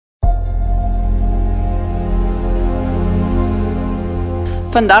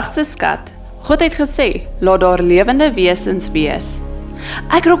Vandag se skat. God het gesê, laat daar lewende wesens wees.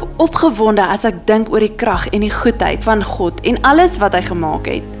 Ek raak opgewonde as ek dink oor die krag en die goedheid van God en alles wat hy gemaak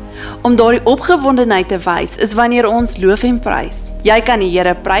het. Om daardie opgewondenheid te wys is wanneer ons loof en prys. Jy kan die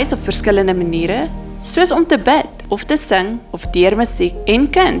Here prys op verskillende maniere, soos om te bid, of te sing, of deur musiek en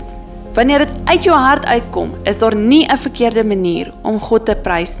kuns. Wanneer dit uit jou hart uitkom, is daar nie 'n verkeerde manier om God te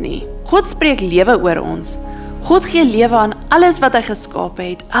prys nie. God spreek lewe oor ons. God gee lewe aan alles wat hy geskape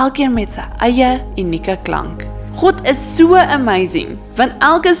het, elkeen met sy eie unieke klank. God is so amazing, want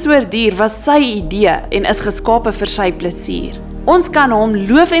elke soort dier was sy idee en is geskape vir sy plesier. Ons kan hom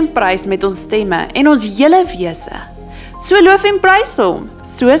loof en prys met ons stemme en ons hele wese. So loof en prys hom,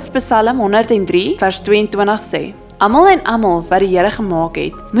 soos Psalm 103 vers 22 sê. Almal en almal wat die Here gemaak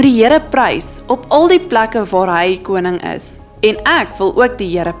het, moet die Here prys op al die plekke waar hy koning is. En ek wil ook die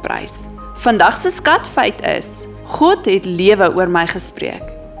Here prys. Vandag se skatfeit is, God het lewe oor my gespreek.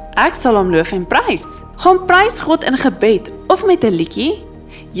 Ek sal hom loof en prys. Gaan prys God in gebed of met 'n liedjie.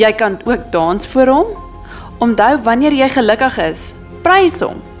 Jy kan ook dans vir hom. Onthou, wanneer jy gelukkig is, prys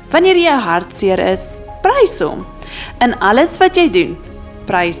hom. Wanneer jy hartseer is, prys hom. In alles wat jy doen,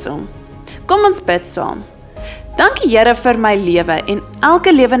 prys hom. Kom ons bid saam. Dankie Here vir my lewe en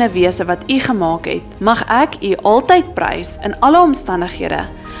elke lewende wese wat U gemaak het. Mag ek U altyd prys in alle omstandighede.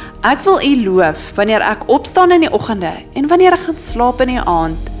 Ek wil U loof wanneer ek opstaan in die oggende en wanneer ek gaan slaap in die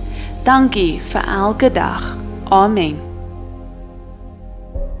aand. Dankie vir elke dag. Amen.